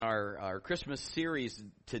our Christmas series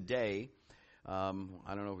today. I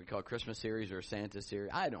don't know if we call it Christmas series or Santa series.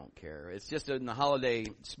 I don't care. It's just in the holiday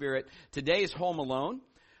spirit. Today is Home Alone.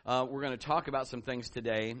 We're going to talk about some things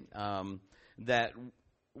today that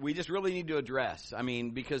we just really need to address. I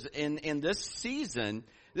mean, because in this season,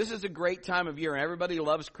 this is a great time of year, and everybody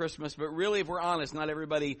loves Christmas. But really, if we're honest, not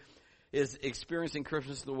everybody is experiencing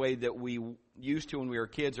Christmas the way that we used to when we were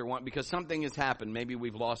kids, because something has happened. Maybe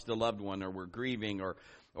we've lost a loved one, or we're grieving,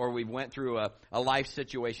 or we've went through a life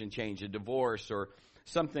situation change, a divorce, or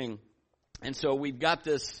something. And so we've got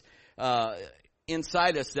this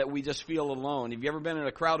inside us that we just feel alone. Have you ever been in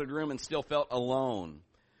a crowded room and still felt alone?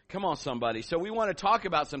 Come on, somebody. So we want to talk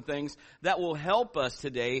about some things that will help us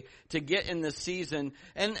today to get in this season.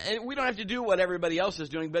 And we don't have to do what everybody else is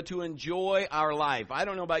doing, but to enjoy our life. I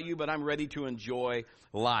don't know about you, but I'm ready to enjoy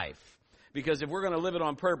life. Because if we're going to live it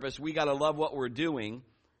on purpose, we got to love what we're doing,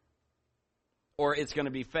 or it's going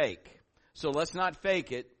to be fake. So let's not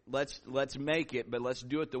fake it. Let's make it, but let's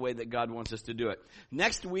do it the way that God wants us to do it.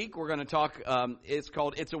 Next week, we're going to talk, it's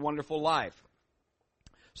called It's a Wonderful Life.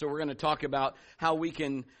 So we're going to talk about how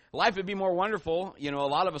life would be more wonderful. You know, a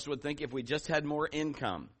lot of us would think if we just had more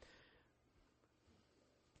income.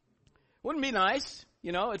 Wouldn't it be nice?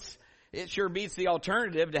 You know, it sure beats the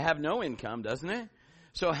alternative to have no income, doesn't it?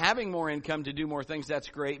 So having more income to do more things, that's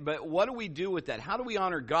great. But what do we do with that? How do we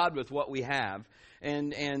honor God with what we have?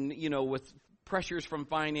 And you know, with pressures from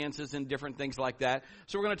finances and different things like that.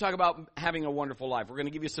 So we're going to talk about having a wonderful life. We're going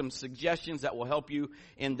to give you some suggestions that will help you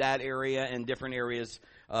in that area and different areas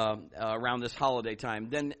around this holiday time.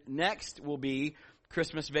 Then next will be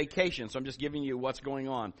Christmas vacation. So I'm just giving you what's going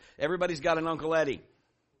on. Everybody's got an Uncle Eddie.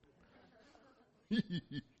 So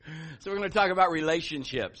we're going to talk about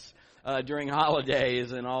relationships during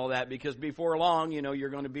holidays and all that, because before long, you know, you're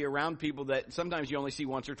going to be around people that sometimes you only see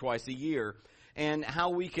once or twice a year. And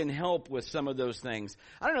how we can help with some of those things.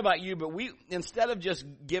 I don't know about you, but instead of just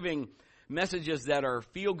giving messages that are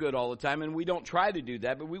feel good all the time, and we don't try to do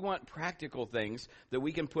that, but we want practical things that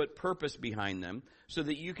we can put purpose behind them so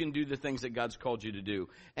that you can do the things that God's called you to do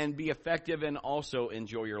and be effective and also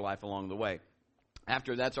enjoy your life along the way.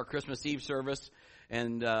 After that's our Christmas Eve service,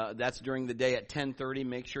 and that's during the day at 10:30.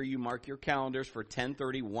 Make sure you mark your calendars for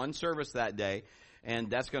 10:30, one service that day.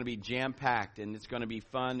 And that's going to be jam-packed, and it's going to be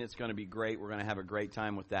fun. It's going to be great. We're going to have a great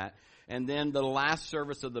time with that. And then the last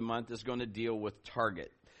service of the month is going to deal with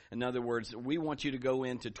Target. In other words, we want you to go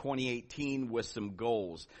into 2018 with some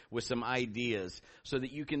goals, with some ideas, so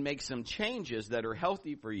that you can make some changes that are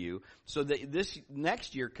healthy for you, so that this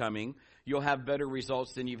next year coming, you'll have better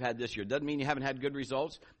results than you've had this year. Doesn't mean you haven't had good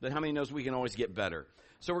results, but how many knows we can always get better?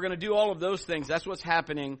 So we're going to do all of those things. That's what's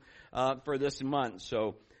happening for this month.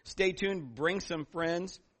 So stay tuned, bring some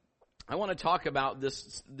friends. I want to talk about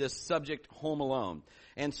this subject, Home Alone.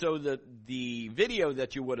 And so the video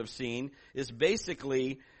that you would have seen is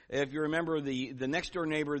basically, if you remember, the next door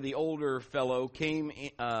neighbor, the older fellow, came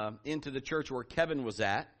into the church where Kevin was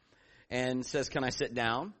at and says, "Can I sit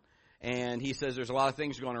down?" And he says, "There's a lot of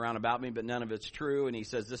things going around about me, but none of it's true." And he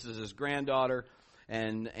says this is his granddaughter.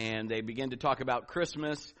 And they begin to talk about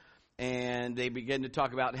Christmas. And they begin to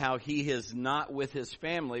talk about how he is not with his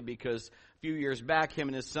family because a few years back, him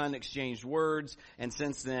and his son exchanged words. And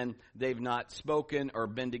since then, they've not spoken or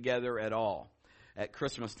been together at all at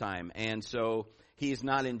Christmas time. And so he's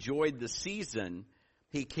not enjoyed the season.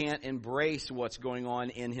 He can't embrace what's going on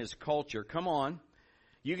in his culture. Come on.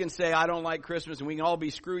 You can say, I don't like Christmas, and we can all be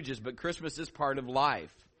Scrooges, but Christmas is part of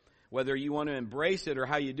life. Whether you want to embrace it or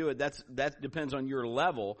how you do it, that depends on your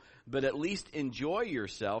level. But at least enjoy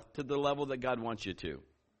yourself to the level that God wants you to.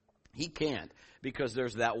 He can't, because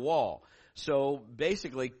there's that wall. So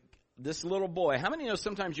basically, this little boy, how many know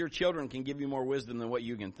sometimes your children can give you more wisdom than what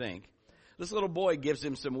you can think? This little boy gives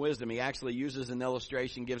him some wisdom. He actually uses an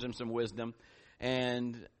illustration, gives him some wisdom.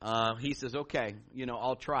 And he says, okay,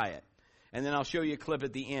 I'll try it. And then I'll show you a clip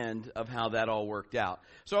at the end of how that all worked out.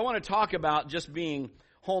 So I want to talk about just being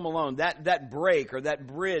home alone, that break or that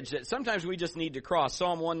bridge that sometimes we just need to cross.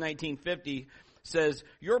 Psalm 119:50 says,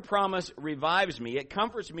 "Your promise revives me. It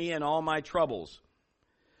comforts me in all my troubles."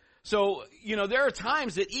 So, there are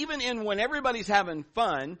times that even when everybody's having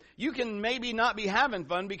fun, you can maybe not be having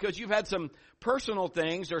fun because you've had some personal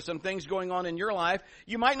things or some things going on in your life.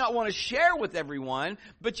 You might not want to share with everyone,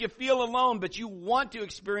 but you feel alone, but you want to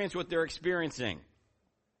experience what they're experiencing.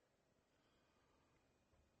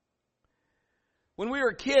 When we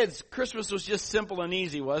were kids, Christmas was just simple and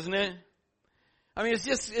easy, wasn't it? I mean,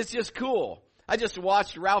 it's just cool. I just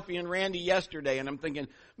watched Ralphie and Randy yesterday, and I'm thinking,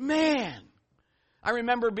 man, I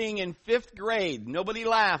remember being in 5th grade. Nobody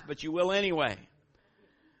laughed, but you will anyway.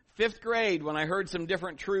 5th grade when I heard some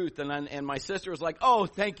different truth, and my sister was like, "Oh,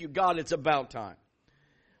 thank you, God, it's about time."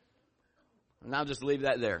 And I'll just leave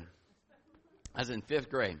that there. I was in 5th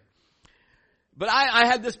grade. But I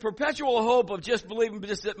had this perpetual hope of just believing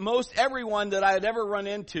just that most everyone that I had ever run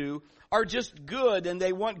into are just good, and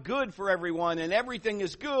they want good for everyone, and everything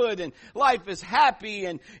is good, and life is happy,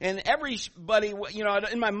 and everybody,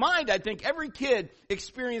 in my mind, I think every kid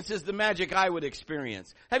experiences the magic I would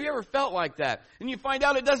experience. Have you ever felt like that? And you find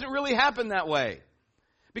out it doesn't really happen that way.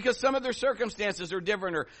 Because some of their circumstances are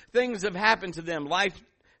different, or things have happened to them, life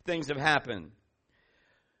things have happened.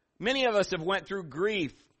 Many of us have went through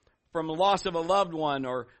grief from the loss of a loved one,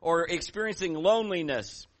 or experiencing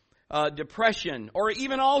loneliness, depression, or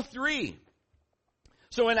even all three.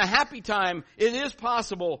 So in a happy time, it is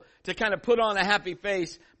possible to kind of put on a happy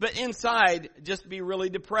face, but inside just be really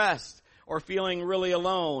depressed, or feeling really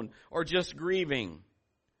alone, or just grieving.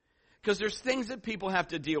 Because there's things that people have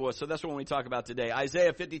to deal with. So that's what we talk about today.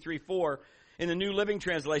 Isaiah 53:4 in the New Living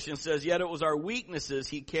Translation says, "Yet it was our weaknesses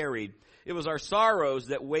he carried. It was our sorrows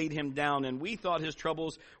that weighed him down, and we thought his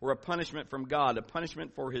troubles were a punishment from God, a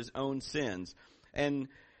punishment for his own sins." And,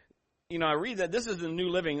 I read that this is the New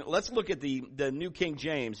Living. Let's look at the New King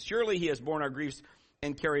James. "Surely he has borne our griefs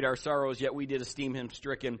and carried our sorrows, yet we did esteem him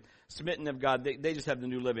stricken, smitten of God." They just have the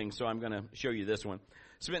New Living, so I'm going to show you this one.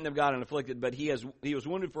 "Smitten of God and afflicted, but he was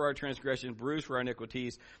wounded for our transgressions, bruised for our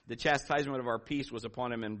iniquities. The chastisement of our peace was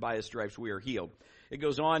upon him, and by his stripes we are healed." It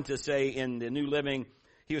goes on to say in the New Living,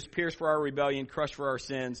 "He was pierced for our rebellion, crushed for our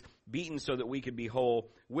sins, beaten so that we could be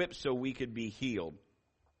whole, whipped so we could be healed."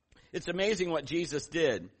 It's amazing what Jesus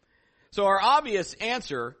did. So our obvious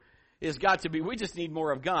answer is got to be, we just need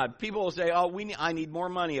more of God. People will say, I need more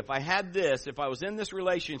money. If I had this, if I was in this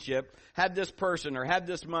relationship, had this person, or had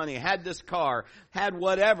this money, had this car, had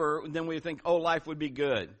whatever, then we think, life would be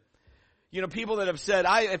good. People that have said,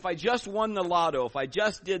 if I just won the lotto, if I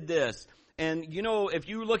just did this. And, if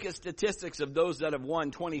you look at statistics of those that have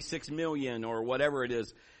won 26 million or whatever it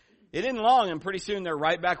is, it isn't long, and pretty soon they're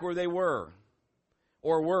right back where they were,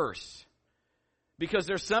 or worse. Because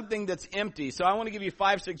there's something that's empty. So I want to give you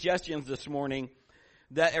 5 suggestions this morning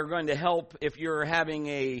that are going to help if you're having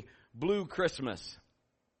a blue Christmas.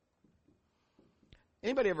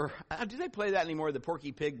 Anybody ever, do they play that anymore, the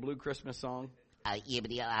Porky Pig Blue Christmas song? I'll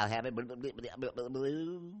have it.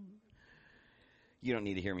 You don't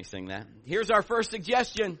need to hear me sing that. Here's our first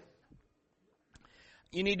suggestion.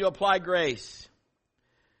 You need to apply grace.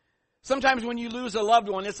 Sometimes when you lose a loved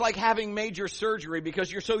one, it's like having major surgery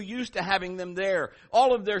because you're so used to having them there.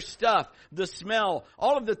 All of their stuff, the smell,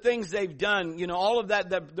 all of the things they've done, all of that,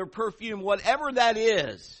 their perfume, whatever that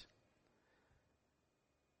is.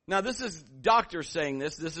 Now, this is doctors saying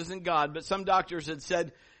this. This isn't God, but some doctors had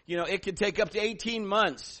said, it could take up to 18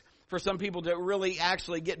 months for some people to really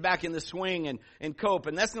actually get back in the swing and cope.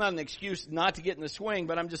 And that's not an excuse not to get in the swing,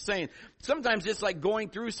 but I'm just saying, sometimes it's like going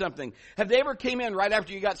through something. Have they ever came in right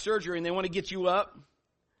after you got surgery and they want to get you up?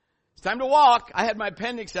 It's time to walk. I had my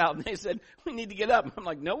appendix out and they said, we need to get up. I'm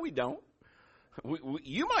like, no, we don't.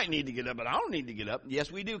 You might need to get up, but I don't need to get up. Yes,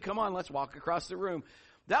 we do. Come on, let's walk across the room.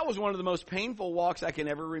 That was one of the most painful walks I can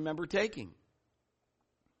ever remember taking.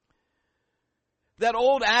 That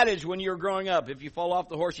old adage when you're growing up, if you fall off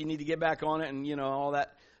the horse, you need to get back on it and, all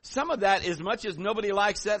that. Some of that, as much as nobody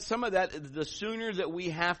likes that, some of that, the sooner that we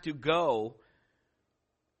have to go,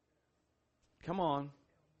 come on.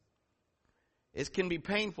 It can be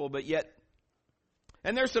painful, but yet,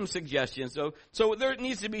 and there's some suggestions. So there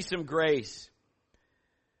needs to be some grace.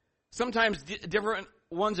 Sometimes different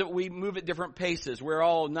ones that we move at different paces. We're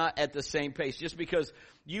all not at the same pace. Just because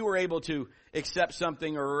you were able to accept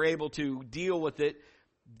something or were able to deal with it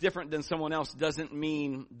different than someone else doesn't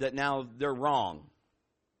mean that now they're wrong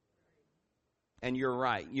and you're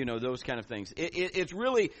right. Those kind of things. It's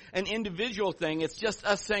really an individual thing. It's just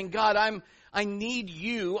us saying, God, I need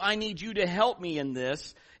you. I need you to help me in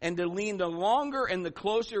this. And to lean, the longer and the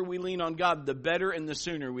closer we lean on God, the better and the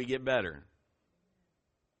sooner we get better.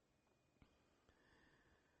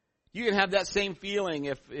 You can have that same feeling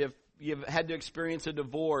if you've had to experience a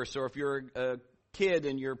divorce, or if you're a kid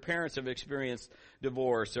and your parents have experienced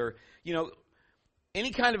divorce, or,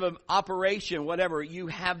 any kind of an operation, whatever, you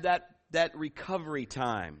have that recovery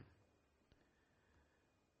time.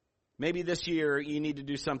 Maybe this year you need to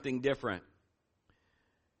do something different.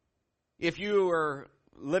 If you are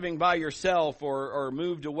living by yourself or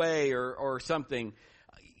moved away or something,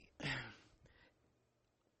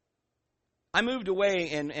 I moved away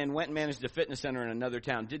and went and managed a fitness center in another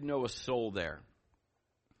town. Didn't know a soul there.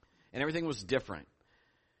 And everything was different.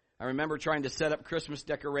 I remember trying to set up Christmas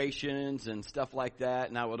decorations and stuff like that,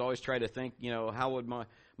 and I would always try to think, how would my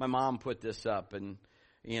mom put this up, and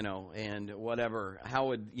and whatever, how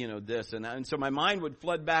would, this, and so my mind would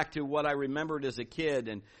flood back to what I remembered as a kid,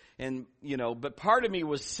 and but part of me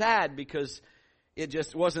was sad because it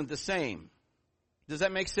just wasn't the same. Does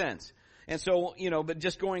that make sense? And so, but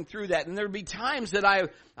just going through that, and there'd be times that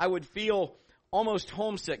I would feel almost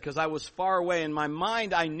homesick because I was far away. In my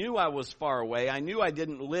mind, I knew I was far away. I knew I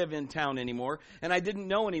didn't live in town anymore, and I didn't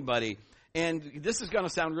know anybody. And this is going to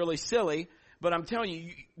sound really silly, but I'm telling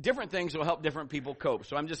you, different things will help different people cope.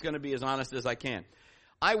 So I'm just going to be as honest as I can.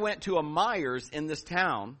 I went to a Meijer's in this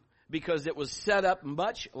town because it was set up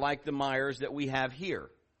much like the Meijer's that we have here.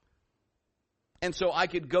 And so I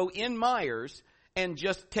could go in Meijer's and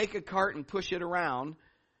just take a cart and push it around,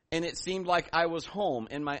 and it seemed like I was home.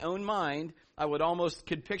 In my own mind, I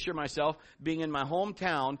could picture myself being in my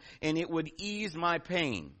hometown, and it would ease my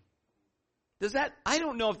pain. I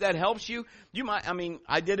don't know if that helps you.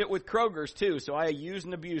 I did it with Kroger's too, so I used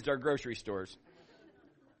and abused our grocery stores.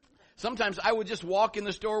 Sometimes I would just walk in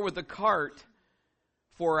the store with a cart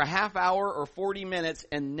for a half hour or 40 minutes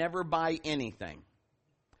and never buy anything.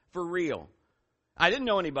 For real. I didn't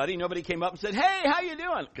know anybody. Nobody came up and said, "Hey, how you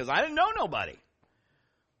doing?" Because I didn't know nobody.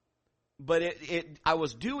 But I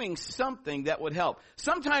was doing something that would help.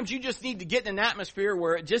 Sometimes you just need to get in an atmosphere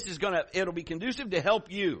where it'll be conducive to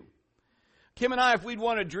help you. Kim and I, if we'd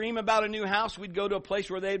want to dream about a new house, we'd go to a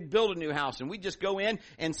place where they'd build a new house, and we'd just go in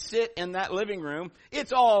and sit in that living room.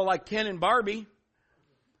 It's all like Ken and Barbie.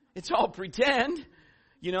 It's all pretend.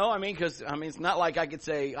 Because it's not like I could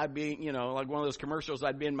say I'd be, like one of those commercials,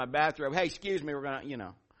 I'd be in my bathrobe. "Hey, excuse me, we're going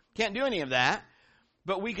to, can't do any of that.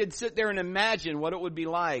 But we could sit there and imagine what it would be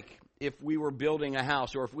like if we were building a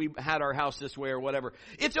house, or if we had our house this way or whatever.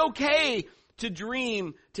 It's okay to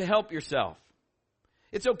dream to help yourself.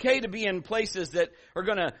 It's okay to be in places that are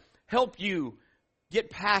going to help you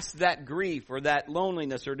get past that grief or that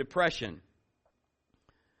loneliness or depression.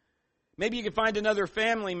 Maybe you could find another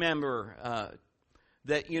family member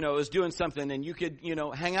that, is doing something, and you could,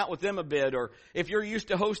 hang out with them a bit. Or if you're used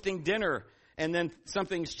to hosting dinner and then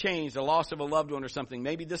something's changed, a loss of a loved one or something,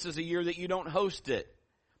 maybe this is a year that you don't host it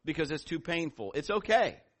because it's too painful. It's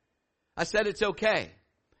okay. I said it's okay.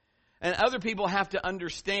 And other people have to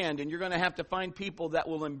understand, and you're going to have to find people that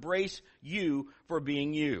will embrace you for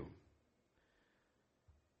being you.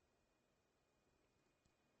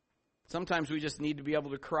 Sometimes we just need to be able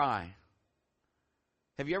to cry.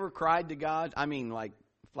 Have you ever cried to God? Like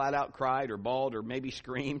flat out cried or bawled or maybe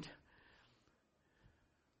screamed?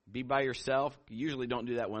 Be by yourself. You usually don't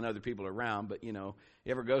do that when other people are around, but you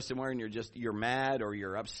ever go somewhere and you're mad or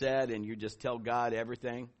you're upset and you just tell God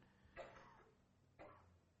everything?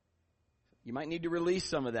 You might need to release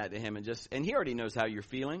some of that to him and he already knows how you're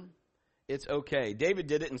feeling. It's okay. David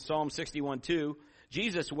did it in Psalm 61:2.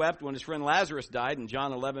 Jesus wept when his friend Lazarus died in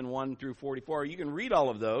John 11:1 through 44. You can read all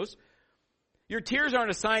of those. Your tears aren't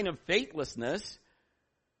a sign of faithlessness.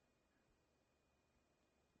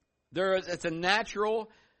 It's a natural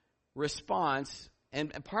response,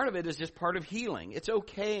 and part of it is just part of healing. It's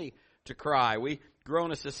okay to cry. We grow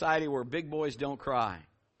in a society where big boys don't cry.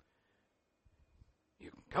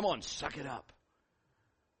 Come on, suck it up.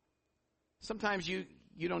 Sometimes you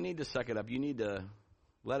don't need to suck it up. You need to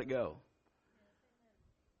let it go.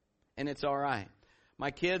 And it's all right. My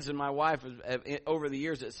kids and my wife, over the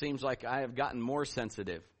years, it seems like I have gotten more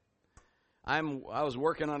sensitive. I was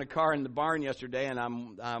working on a car in the barn yesterday, and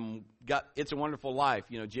I'm got It's a Wonderful Life,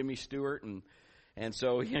 Jimmy Stewart, and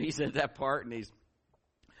so he's in that part, and he's,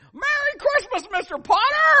 "Merry Christmas, Mr.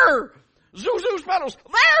 Potter! Zuzu's petals,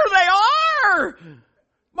 there they are!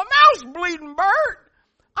 My mouth's bleeding, Bert!"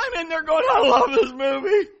 I'm in there going, "I love this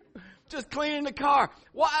movie." Just cleaning the car.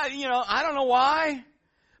 Why? I don't know why.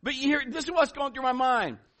 But this is what's going through my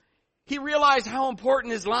mind. He realized how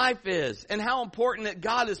important his life is and how important that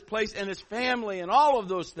God has placed in his family and all of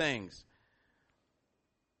those things.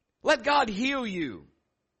 Let God heal you.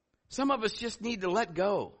 Some of us just need to let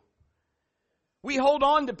go. We hold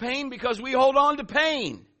on to pain because we hold on to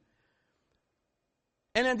pain.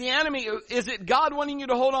 And then the enemy, is it God wanting you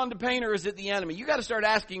to hold on to pain, or is it the enemy? You got to start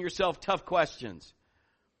asking yourself tough questions.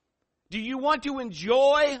 Do you want to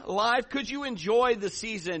enjoy life? Could you enjoy the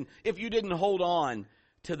season if you didn't hold on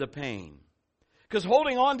to the pain? Because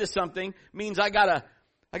holding on to something means I gotta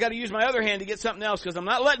use my other hand to get something else, because I'm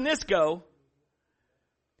not letting this go.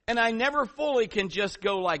 And I never fully can just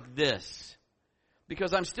go like this,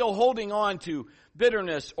 because I'm still holding on to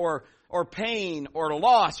bitterness or pain or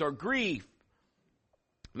loss or grief.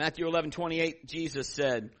 Matthew 11:28, Jesus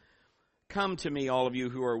said, "Come to me, all of you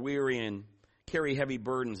who are weary and carry heavy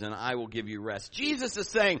burdens and I will give you rest. Jesus is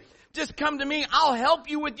saying, just come to me. I'll help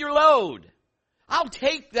you with your load. I'll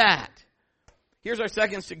take that. Here's our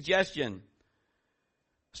second suggestion.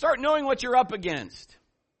 Start knowing what you're up against.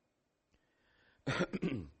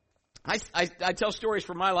 I tell stories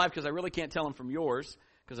from my life because I really can't tell them from yours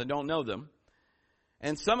because I don't know them.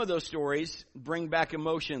 And some of those stories bring back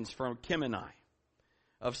emotions from Kim and I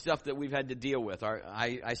of stuff that we've had to deal with.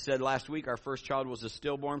 I said last week our first child was a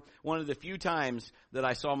stillborn. One of the few times that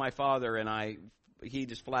I saw my father and he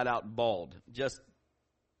just flat out bawled. Just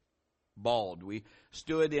bawled. We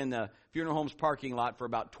stood in the funeral home's parking lot for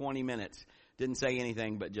about 20 minutes. Didn't say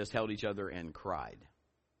anything, but just held each other and cried.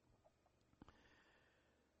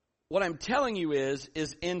 What I'm telling you is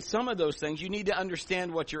in some of those things, you need to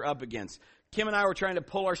understand what you're up against. Kim and I were trying to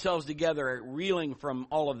pull ourselves together, reeling from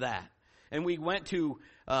all of that. And we went to,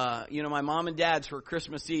 my mom and dad's for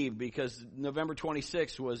Christmas Eve because November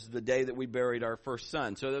 26th was the day that we buried our first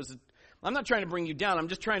son. So I'm not trying to bring you down. I'm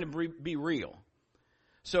just trying to be real.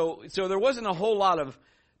 So there wasn't a whole lot of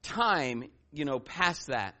time, past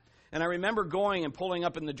that. And I remember going and pulling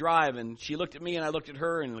up in the drive, and she looked at me, and I looked at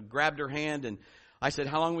her and grabbed her hand, and I said,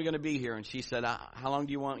 how long are we going to be here? And she said, how long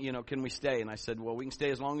do you want, can we stay? And I said, well, we can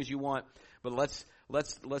stay as long as you want, but let's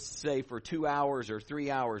say for 2 hours or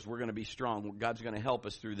 3 hours, we're going to be strong. God's going to help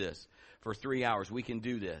us through this. For 3 hours, we can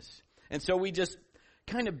do this. And so we just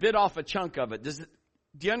kind of bit off a chunk of it.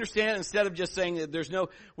 Do you understand? Instead of just saying that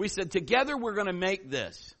we said, together we're going to make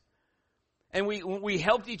this. And we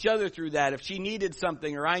helped each other through that. If she needed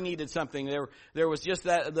something or I needed something, there was just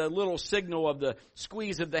the little signal of the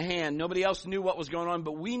squeeze of the hand. Nobody else knew what was going on,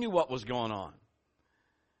 but we knew what was going on.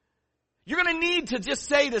 You're going to need to just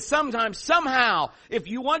say that somehow, if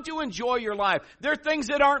you want to enjoy your life, there are things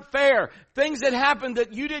that aren't fair, things that happen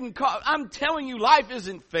that you didn't cause. I'm telling you, life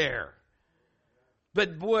isn't fair.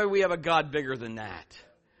 But boy, we have a God bigger than that.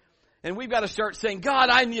 And we've got to start saying, God,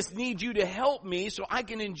 I just need you to help me so I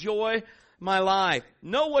can enjoy my life.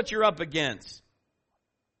 Know what you're up against.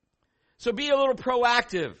 So be a little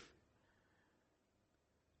proactive.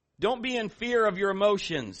 Don't be in fear of your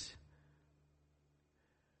emotions.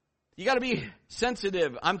 You got to be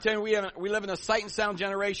sensitive. I'm telling you, we live in a sight and sound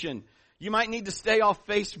generation. You might need to stay off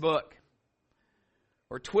Facebook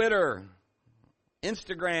or Twitter,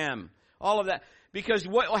 Instagram, all of that. Because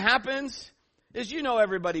what happens is,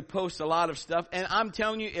 everybody posts a lot of stuff, and I'm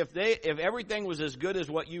telling you, if everything was as good as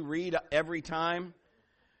what you read every time,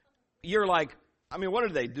 you're like, what are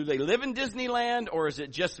they? Do they live in Disneyland, or is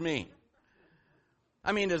it just me?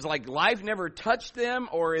 Does life never touch them,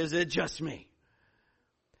 or is it just me?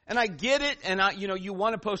 And I get it, and you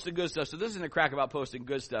want to post the good stuff, so this isn't a crack about posting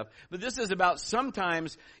good stuff, but this is about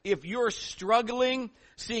sometimes if you're struggling,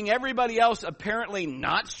 seeing everybody else apparently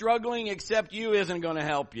not struggling except you isn't going to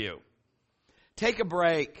help you. Take a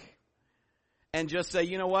break and just say,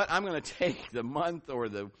 you know what, I'm going to take the month or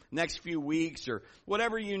the next few weeks or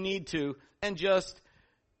whatever you need to, and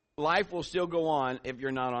life will still go on if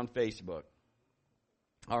you're not on Facebook.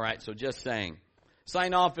 All right, so just saying.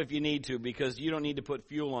 Sign off if you need to, because you don't need to put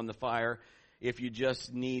fuel on the fire if you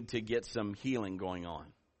just need to get some healing going on.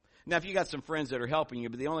 Now, if you got some friends that are helping you,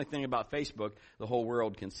 but the only thing about Facebook, the whole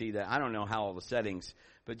world can see that. I don't know how all the settings,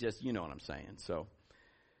 but just, you know what I'm saying. So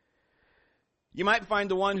you might find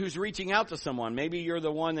the one who's reaching out to someone. Maybe you're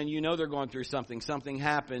the one and they're going through something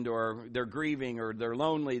happened, or they're grieving, or they're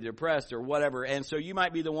lonely, depressed, or whatever. And so you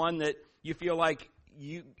might be the one that you feel like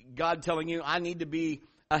God telling you, I need to be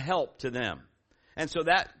a help to them. And so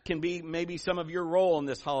that can be maybe some of your role in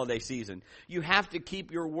this holiday season. You have to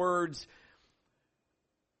keep your words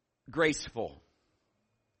graceful.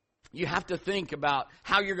 You have to think about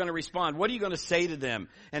how you're going to respond. What are you going to say to them,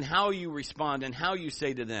 and how you respond and how you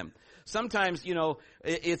say to them. Sometimes,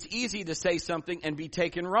 it's easy to say something and be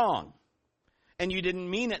taken wrong. And you didn't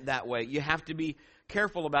mean it that way. You have to be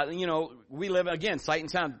careful about it. We live, again, sight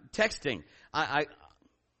and sound, texting.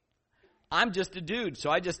 I'm just a dude, so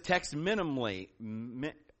I just text minimally,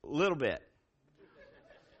 little bit.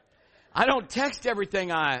 I don't text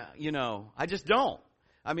everything I just don't.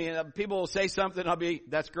 People will say something,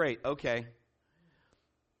 that's great, okay.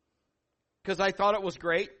 Because I thought it was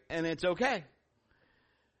great, and it's okay.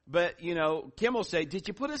 But, Kim will say, did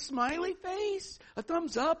you put a smiley face, a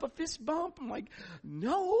thumbs up, a fist bump? I'm like,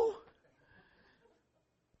 no.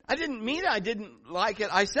 I didn't mean it. I didn't like it.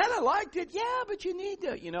 I said I liked it. Yeah, but you need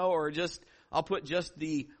to, or just, I'll put just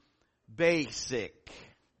the basic.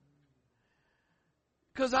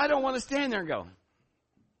 Because I don't want to stand there and go.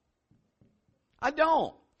 I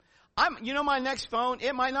don't. My next phone,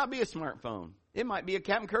 it might not be a smartphone. It might be a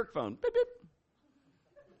Captain Kirk phone. Beep, beep.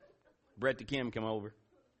 Brett to Kim, come over.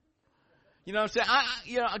 You know what I'm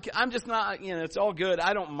saying? I'm just not, it's all good.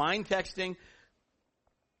 I don't mind texting.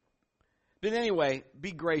 But anyway,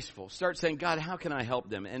 be graceful. Start saying, God, how can I help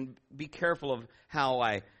them? And be careful of how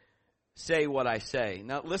I say what I say.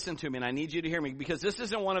 Now, listen to me, and I need you to hear me, because this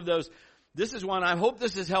isn't one of those, this is one, I hope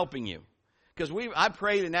this is helping you. Because I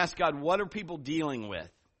prayed and asked God, what are people dealing with?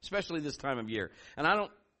 Especially this time of year. And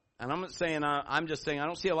I'm not saying, I'm just saying, I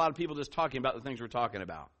don't see a lot of people just talking about the things we're talking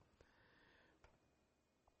about.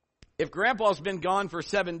 If Grandpa's been gone for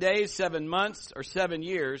 7 days, 7 months, or 7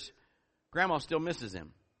 years, Grandma still misses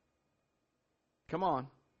him. Come on.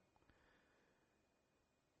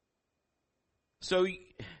 So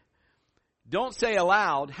don't say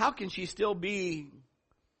aloud, how can she still be,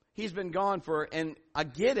 he's been gone for, and I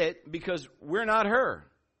get it because we're not her.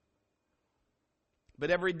 But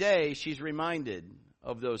every day she's reminded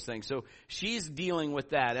of those things. So she's dealing with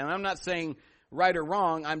that. And I'm not saying right or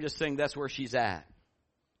wrong, I'm just saying that's where she's at.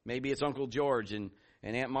 Maybe it's Uncle George and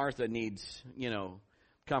Aunt Martha needs,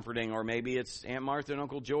 comforting, or maybe it's Aunt Martha and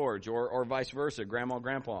Uncle George, or vice versa, Grandma and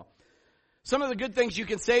Grandpa. Some of the good things you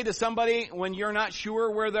can say to somebody when you're not sure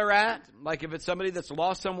where they're at, like if it's somebody that's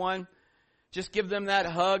lost someone, just give them that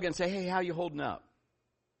hug and say, hey, how you holding up?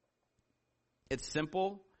 It's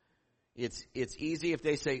simple. It's easy. If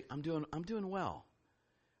they say, I'm doing well.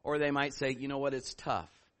 Or they might say, you know what, it's tough.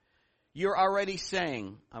 You're already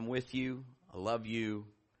saying, I'm with you, I love you,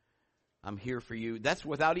 I'm here for you. That's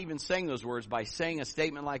without even saying those words. By saying a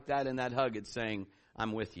statement like that in that hug, it's saying,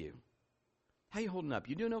 I'm with you. How you holding up?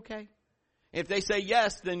 You doing okay? If they say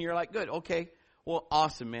yes, then you're like, good, okay. Well,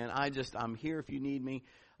 awesome, man. I'm here if you need me.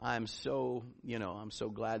 I'm so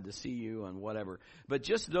glad to see you and whatever. But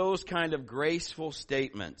just those kind of graceful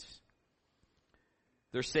statements.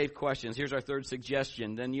 They're safe questions. Here's our third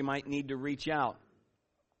suggestion. Then you might need to reach out.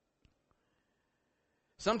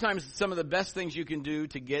 Sometimes some of the best things you can do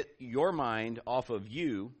to get your mind off of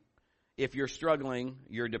you, if you're struggling,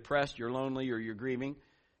 you're depressed, you're lonely, or you're grieving,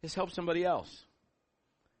 is help somebody else.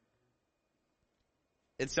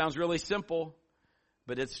 It sounds really simple,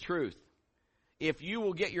 but it's truth. If you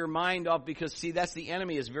will get your mind off, because see, that's the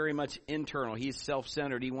enemy, is very much internal. He's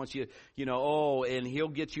self-centered. He wants you, and he'll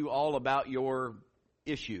get you all about your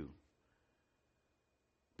issue.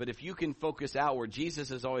 But if you can focus outward,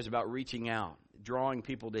 Jesus is always about reaching out, drawing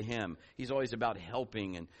people to him. He's always about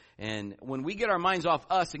helping. And when we get our minds off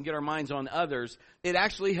us and get our minds on others, it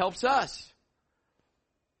actually helps us.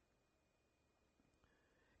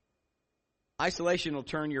 Isolation will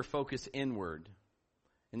turn your focus inward.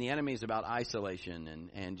 And the enemy is about isolation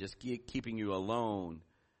and just keeping you alone.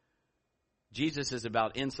 Jesus is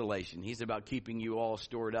about insulation. He's about keeping you all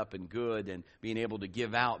stored up and good and being able to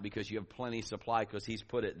give out because you have plenty supply because he's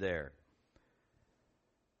put it there.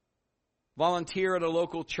 Volunteer at a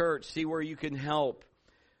local church. See where you can help.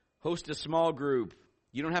 Host a small group.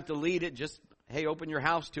 You don't have to lead it. Just, hey, open your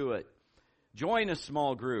house to it. Join a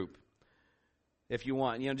small group if you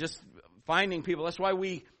want. Just finding people. That's why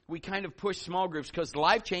we kind of push small groups, because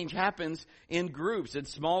life change happens in groups, in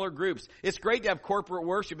smaller groups. It's great to have corporate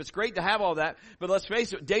worship. It's great to have all that. But let's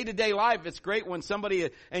face it, day-to-day life, it's great when somebody,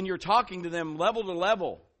 and you're talking to them level to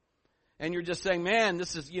level. And you're just saying, man,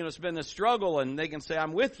 this is, it's been a struggle. And they can say,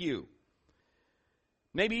 I'm with you.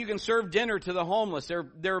 Maybe you can serve dinner to the homeless.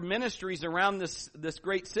 There are ministries around this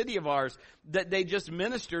great city of ours that they just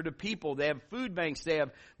minister to people. They have food banks. They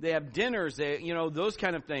have dinners. Those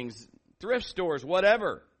kind of things. Thrift stores,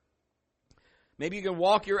 whatever. Maybe you can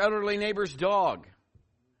walk your elderly neighbor's dog.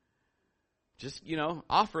 Just,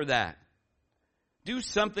 offer that. Do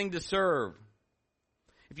something to serve.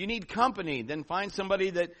 If you need company, then find somebody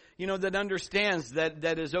that, that understands,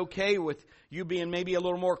 that is okay with you being maybe a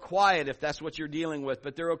little more quiet if that's what you're dealing with.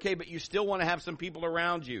 But they're okay, but you still want to have some people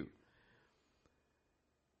around you.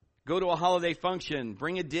 Go to a holiday function.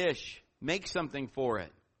 Bring a dish. Make something for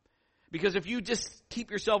it. Because if you just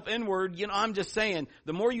keep yourself inward, I'm just saying,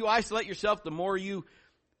 the more you isolate yourself, the more you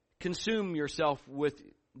consume yourself with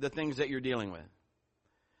the things that you're dealing with.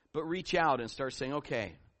 But reach out and start saying,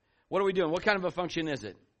 okay, what are we doing? What kind of a function is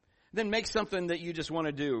it? Then make something that you just want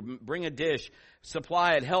to do. Bring a dish,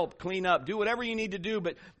 supply it, help, clean up, do whatever you need to do,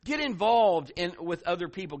 but get involved with other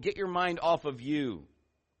people. Get your mind off of you.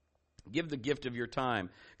 Give the gift of your time.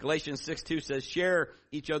 Galatians 6:2 says, share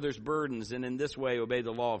each other's burdens, and in this way obey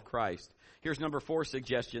the law of Christ. Here's number 4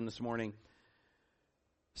 suggestion this morning.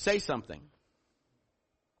 Say something.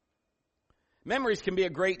 Memories can be a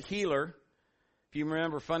great healer. If you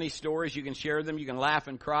remember funny stories, you can share them. You can laugh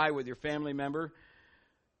and cry with your family member.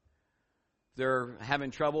 They're having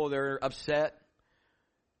trouble, they're upset.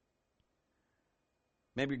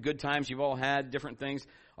 Maybe good times you've all had, different things.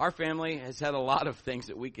 Our family has had a lot of things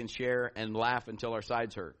that we can share and laugh until our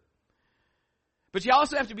sides hurt. But you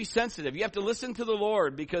also have to be sensitive. You have to listen to the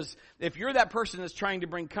Lord, because if you're that person that's trying to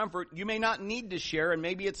bring comfort, you may not need to share, and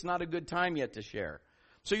maybe it's not a good time yet to share.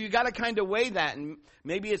 So you got to kind of weigh that, and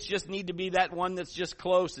maybe it's just need to be that one that's just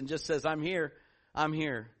close and just says, I'm here, I'm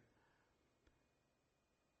here.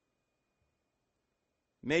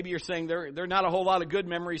 Maybe you're saying there are not a whole lot of good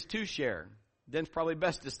memories to share. Then it's probably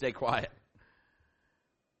best to stay quiet.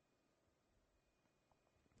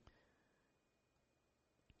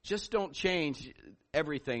 Just don't change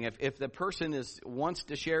everything. If the person wants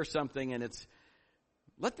to share something and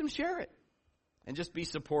let them share it. And just be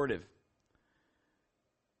supportive.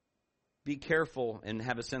 Be careful and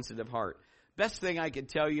have a sensitive heart. Best thing I could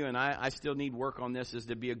tell you, and I still need work on this, is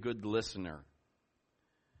to be a good listener.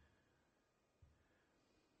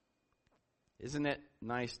 Isn't it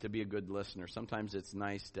nice to be a good listener? Sometimes it's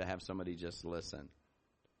nice to have somebody just listen.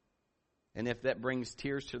 And if that brings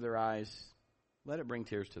tears to their eyes, let it bring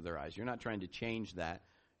tears to their eyes. You're not trying to change that.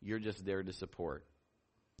 You're just there to support.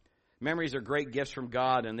 Memories are great gifts from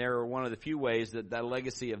God, and they're one of the few ways that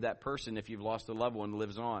legacy of that person, if you've lost a loved one,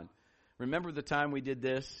 lives on. Remember the time we did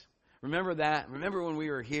this? Remember that? Remember when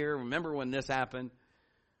we were here? Remember when this happened?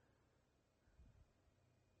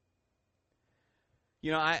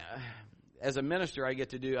 You know, as a minister,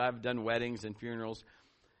 I've done weddings and funerals.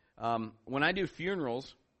 When I do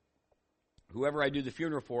funerals, whoever I do the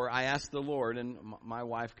funeral for, I ask the Lord, and my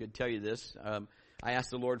wife could tell you this, I ask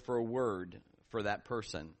the Lord for a word for that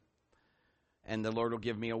person. And the Lord will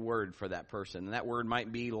give me a word for that person. And that word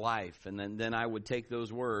might be life. And then I would take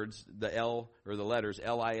those words, the L or the letters,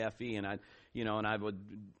 L-I-F-E, and I would,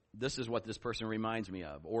 this is what this person reminds me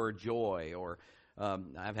of. Or joy, or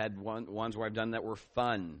I've had ones where I've done that were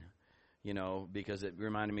fun, because it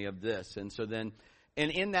reminded me of this. And so then,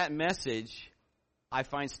 and in that message, I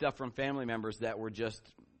find stuff from family members that were just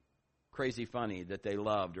crazy funny, that they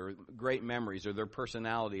loved, or great memories, or their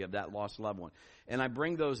personality of that lost loved one. And I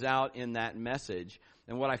bring those out in that message.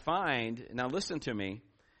 And what I find, now listen to me,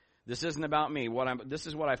 this isn't about me. This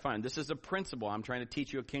is what I find. This is a principle. I'm trying to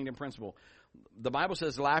teach you a kingdom principle. The Bible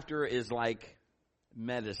says laughter is like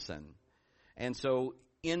medicine. And so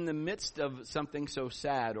in the midst of something so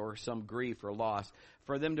sad or some grief or loss,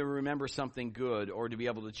 for them to remember something good or to be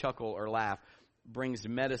able to chuckle or laugh brings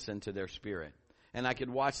medicine to their spirit. And I could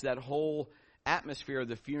watch that whole atmosphere of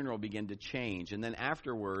the funeral begin to change. And then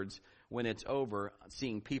afterwards, when it's over,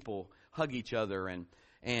 seeing people hug each other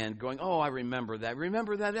and going, oh, I remember that.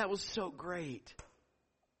 Remember that? That was so great.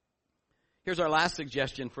 Here's our last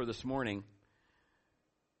suggestion for this morning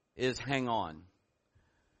is hang on.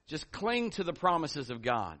 Just cling to the promises of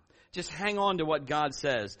God. Just hang on to what God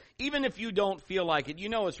says. Even if you don't feel like it,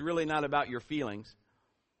 it's really not about your feelings.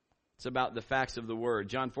 It's about the facts of the Word.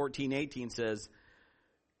 John 14:18 says,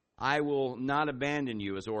 I will not abandon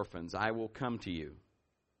you as orphans. I will come to you.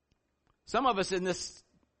 Some of us in this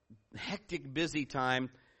hectic, busy time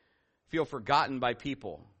feel forgotten by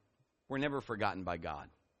people. We're never forgotten by God.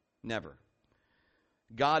 Never.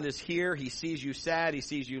 God is here. He sees you sad. He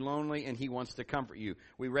sees you lonely, and He wants to comfort you.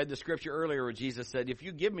 We read the scripture earlier where Jesus said, if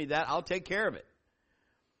you give me that, I'll take care of it.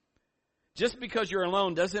 Just because you're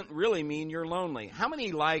alone doesn't really mean you're lonely. How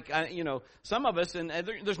many some of us, and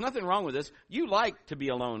there's nothing wrong with this, you like to be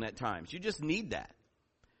alone at times. You just need that.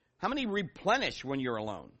 How many replenish when you're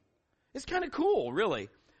alone? It's kind of cool, really.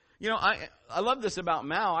 I love this about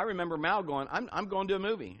Mal. I remember Mal going, I'm going to a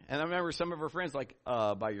movie. And I remember some of her friends like,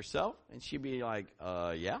 by yourself? And she'd be like,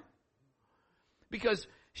 yeah. Because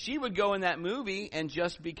she would go in that movie and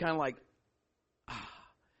just be kind of like, ah.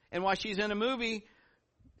 And while she's in a movie,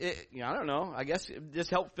 I don't know, I guess it just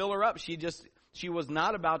helped fill her up. She was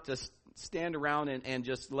not about to stand around and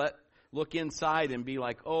just look inside and be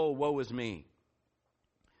like, oh, woe is me.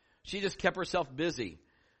 She just kept herself busy.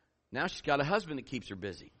 Now she's got a husband that keeps her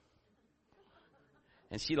busy.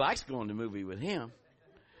 And she likes going to the movie with him.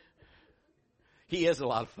 He is a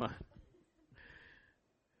lot of fun.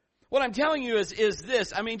 What I'm telling you is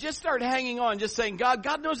this. Just start hanging on, just saying,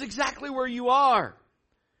 God knows exactly where you are.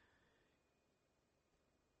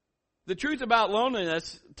 The truth about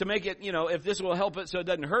loneliness, to make it, if this will help it so it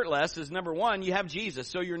doesn't hurt less, is number one, you have Jesus,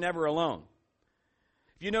 so you're never alone.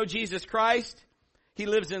 If you know Jesus Christ, He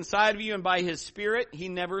lives inside of you, and by His Spirit, He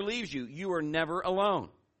never leaves you. You are never alone.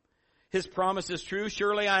 His promise is true.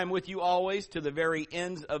 Surely I am with you always to the very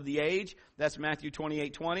ends of the age. That's Matthew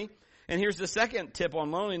 28:20. And here's the second tip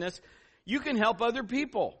on loneliness. You can help other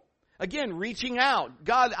people. Again, reaching out.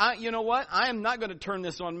 God, you know what? I am not going to turn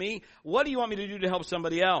this on me. What do you want me to do to help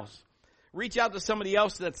somebody else? Reach out to somebody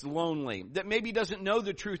else that's lonely, that maybe doesn't know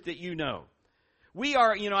the truth that you know. We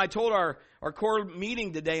are, I told our core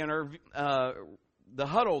meeting today in our the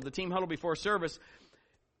huddle, the team huddle before service,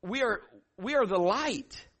 we are the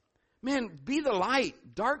light. Man, be the light.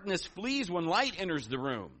 Darkness flees when light enters the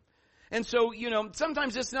room. And so,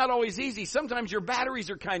 sometimes it's not always easy. Sometimes your batteries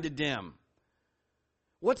are kind of dim.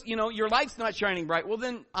 Your light's not shining bright. Well,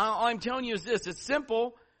 then all I'm telling you is this. It's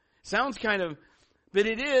simple. Sounds but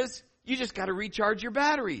it is. You just got to recharge your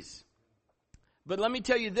batteries. But let me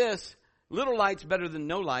tell you this. Little light's better than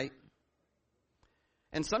no light.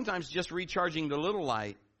 And sometimes just recharging the little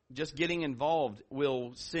light, just getting involved,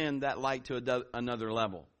 will send that light to another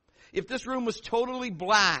level. If this room was totally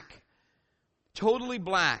black,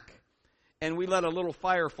 and we let a little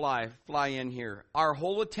firefly fly in here, our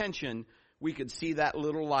whole attention, we could see that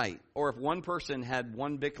little light. Or if one person had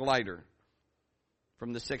one Bic lighter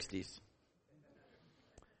from the 60s.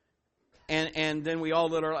 And then we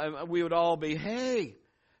would all be, hey.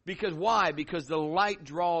 Because why? Because the light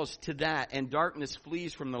draws to that, and darkness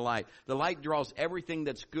flees from the light. The light draws everything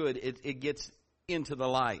that's good. It gets into the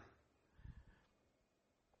light.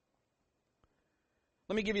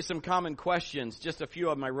 Let me give you some common questions. Just a few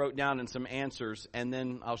of them I wrote down and some answers, and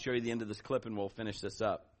then I'll show you the end of this clip and we'll finish this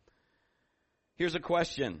up. Here's a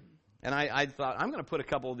question, and I thought I'm going to put a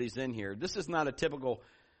couple of these in here. This is not a typical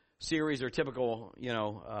series or typical,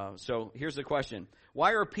 so here's the question.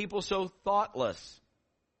 Why are people so thoughtless?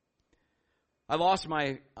 I lost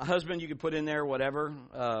my husband, you could put in there whatever,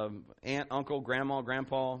 aunt, uncle, grandma,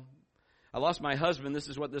 grandpa. I lost my husband, this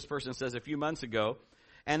is what this person says, a few months ago.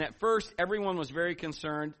 And at first, everyone was very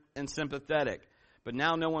concerned and sympathetic. But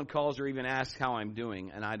now no one calls or even asks how I'm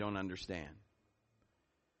doing, and I don't understand.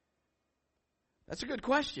 That's a good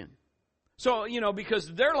question. So, because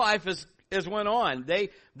their life is went on.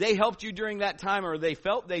 They helped you during that time, or they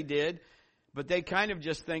felt they did, but they kind of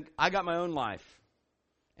just think, I got my own life.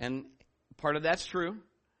 And part of that's true.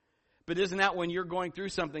 But isn't that when you're going through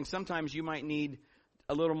something, sometimes you might need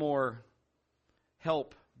a little more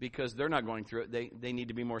help because they're not going through it. They need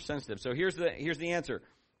to be more sensitive. So here's the answer.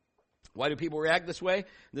 Why do people react this way?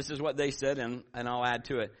 This is what they said, and I'll add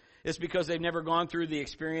to it. It's because they've never gone through the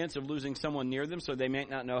experience of losing someone near them, so they may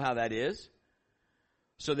not know how that is.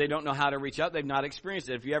 So they don't know how to reach out. They've not experienced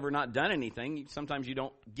it. If you've ever not done anything, sometimes you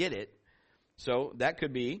don't get it. So that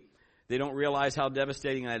could be. They don't realize how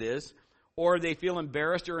devastating that is. Or they feel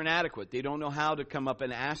embarrassed or inadequate. They don't know how to come up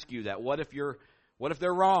and ask you that. What if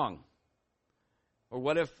they're wrong? Or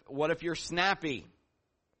what if you're snappy?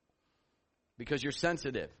 Because you're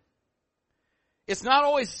sensitive. It's not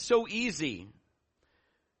always so easy.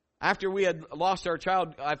 After we had lost our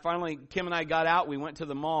child, Kim and I got out, we went to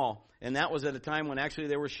the mall, and that was at a time when actually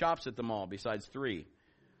there were shops at the mall besides 3.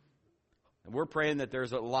 And we're praying that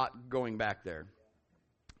there's a lot going back there.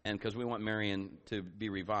 And because we want Marion to be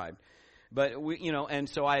revived. But and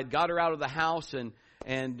so I had got her out of the house,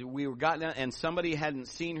 and we were gotten out, and somebody hadn't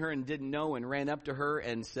seen her and didn't know and ran up to her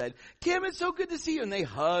and said, Kim, it's so good to see you. And they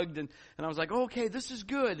hugged, and I was like, okay, this is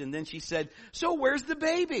good. And then she said, so where's the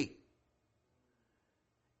baby?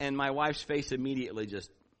 And my wife's face immediately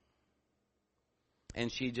and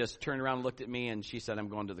she just turned around and looked at me, and she said, I'm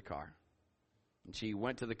going to the car. And she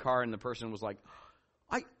went to the car, and the person was like,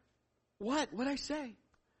 what'd I say?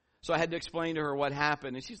 So I had to explain to her what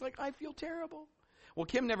happened. And she's like, I feel terrible. Well,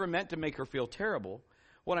 Kim never meant to make her feel terrible.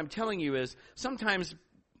 What I'm telling you is sometimes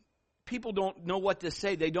people don't know what to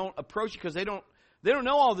say. They don't approach you because they don't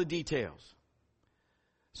know all the details.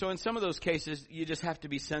 So in some of those cases, you just have to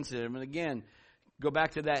be sensitive. And again, go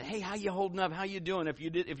back to that, hey, how you holding up? How you doing? If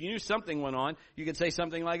you knew something went on, you could say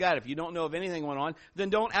something like that. If you don't know if anything went on,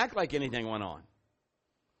 then don't act like anything went on.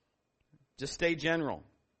 Just stay general.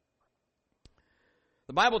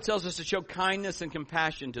 The Bible tells us to show kindness and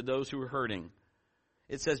compassion to those who are hurting.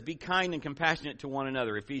 It says, be kind and compassionate to one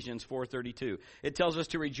another, Ephesians 4:32. It tells us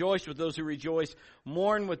to rejoice with those who rejoice,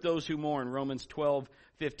 mourn with those who mourn, Romans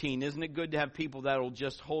 12:15. Isn't it good to have people that will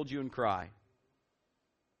just hold you and cry?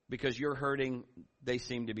 Because you're hurting, they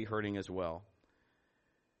seem to be hurting as well.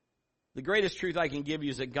 The greatest truth I can give you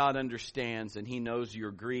is that God understands, and He knows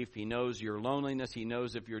your grief, He knows your loneliness, He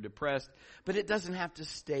knows if you're depressed, but it doesn't have to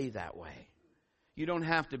stay that way. You don't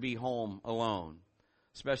have to be home alone,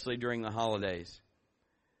 especially during the holidays.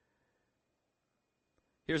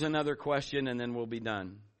 Here's another question, and then we'll be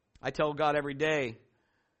done. I tell God every day,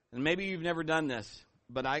 and maybe you've never done this,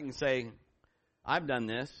 but I can say, I've done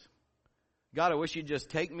this. God, I wish you'd just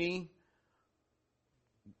take me,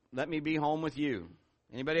 let me be home with you.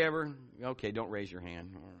 Anybody ever? Okay, don't raise your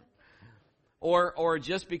hand. Or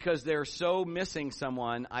just because they're so missing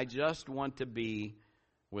someone, I just want to be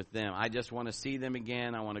with them. I just want to see them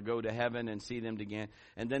again. I want to go to heaven and see them again.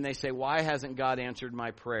 And then they say, why hasn't God answered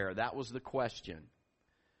my prayer? That was the question.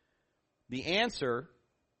 The answer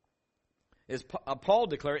is, Paul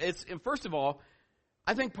declared, first of all,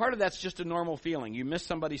 I think part of that's just a normal feeling. You miss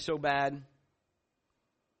somebody so bad.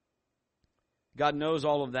 God knows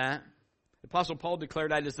all of that. The Apostle Paul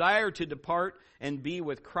declared, I desire to depart and be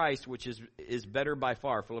with Christ, which is better by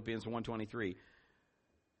far, Philippians 1:23.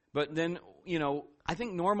 But then, I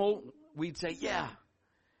think normal, we'd say, yeah.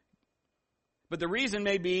 But the reason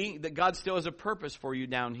may be that God still has a purpose for you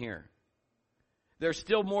down here. There's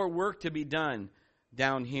still more work to be done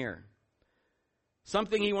down here.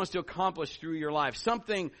 Something He wants to accomplish through your life.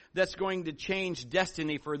 Something that's going to change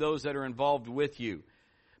destiny for those that are involved with you.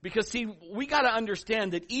 Because, see, we got to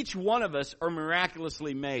understand that each one of us are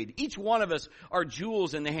miraculously made. Each one of us are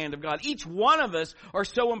jewels in the hand of God. Each one of us are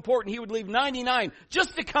so important, He would leave 99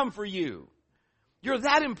 just to come for you. You're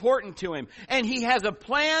that important to Him. And He has a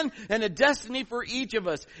plan and a destiny for each of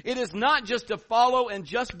us. It is not just to follow and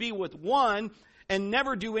just be with one and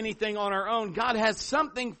never do anything on our own. God has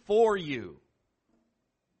something for you.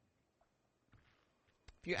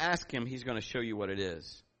 If you ask Him, He's going to show you what it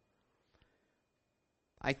is.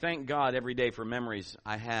 I thank God every day for memories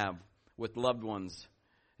I have with loved ones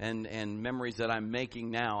and memories that I'm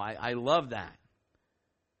making now. I love that.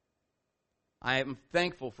 I am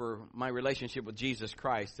thankful for my relationship with Jesus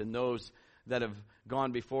Christ and those that have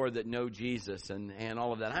gone before that know Jesus and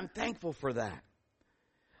all of that. I'm thankful for that.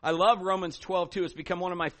 I love Romans 12:2. It's become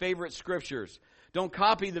one of my favorite scriptures. Don't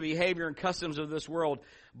copy the behavior and customs of this world,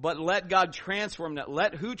 but let God transform that.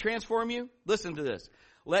 Let who transform you? Listen to this.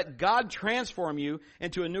 Let God transform you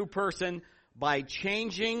into a new person by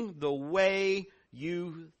changing the way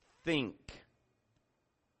you think.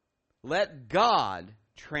 Let God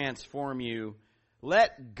transform you.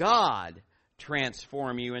 Let God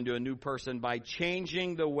transform you into a new person by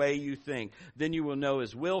changing the way you think. Then you will know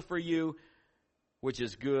His will for you, which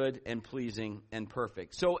is good and pleasing and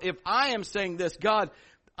perfect. So if I am saying this, God,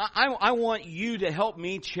 I want you to help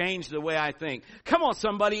me change the way I think. Come on,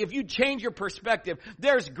 somebody. If you change your perspective,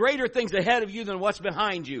 there's greater things ahead of you than what's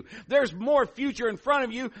behind you. There's more future in front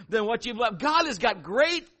of you than what you've left. God has got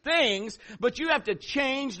great things, but you have to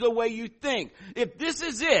change the way you think. If this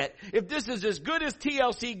is it, if this is as good as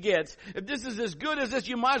TLC gets, if this is as good as this,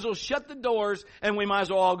 you might as well shut the doors and we might as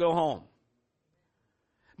well all go home.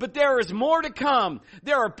 But there is more to come.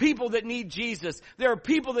 There are people that need Jesus. There are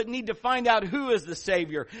people that need to find out who is the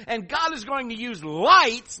Savior. And God is going to use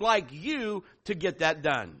lights like you to get that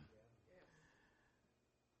done.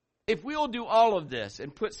 If we'll do all of this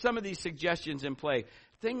and put some of these suggestions in play,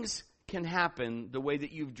 things can happen the way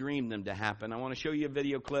that you've dreamed them to happen. I want to show you a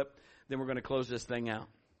video clip, then we're going to close this thing out.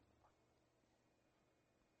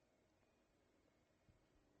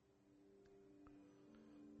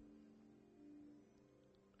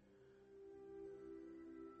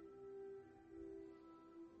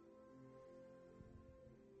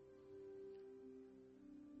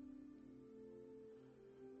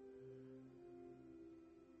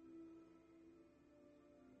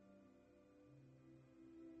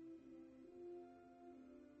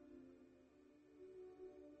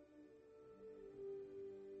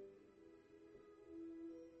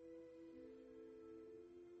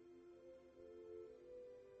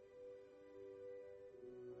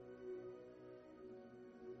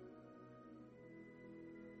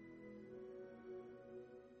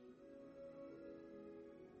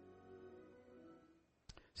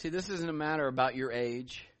 See, this isn't a matter about your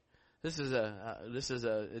age. This is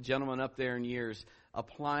a gentleman up there in years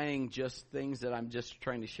applying just things that I'm just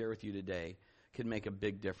trying to share with you today could make a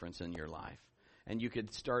big difference in your life. And you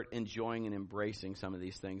could start enjoying and embracing some of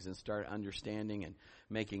these things and start understanding and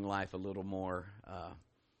making life a little more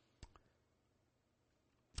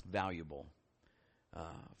valuable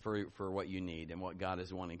for what you need and what God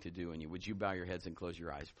is wanting to do in you. Would you bow your heads and close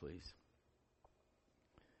your eyes, please?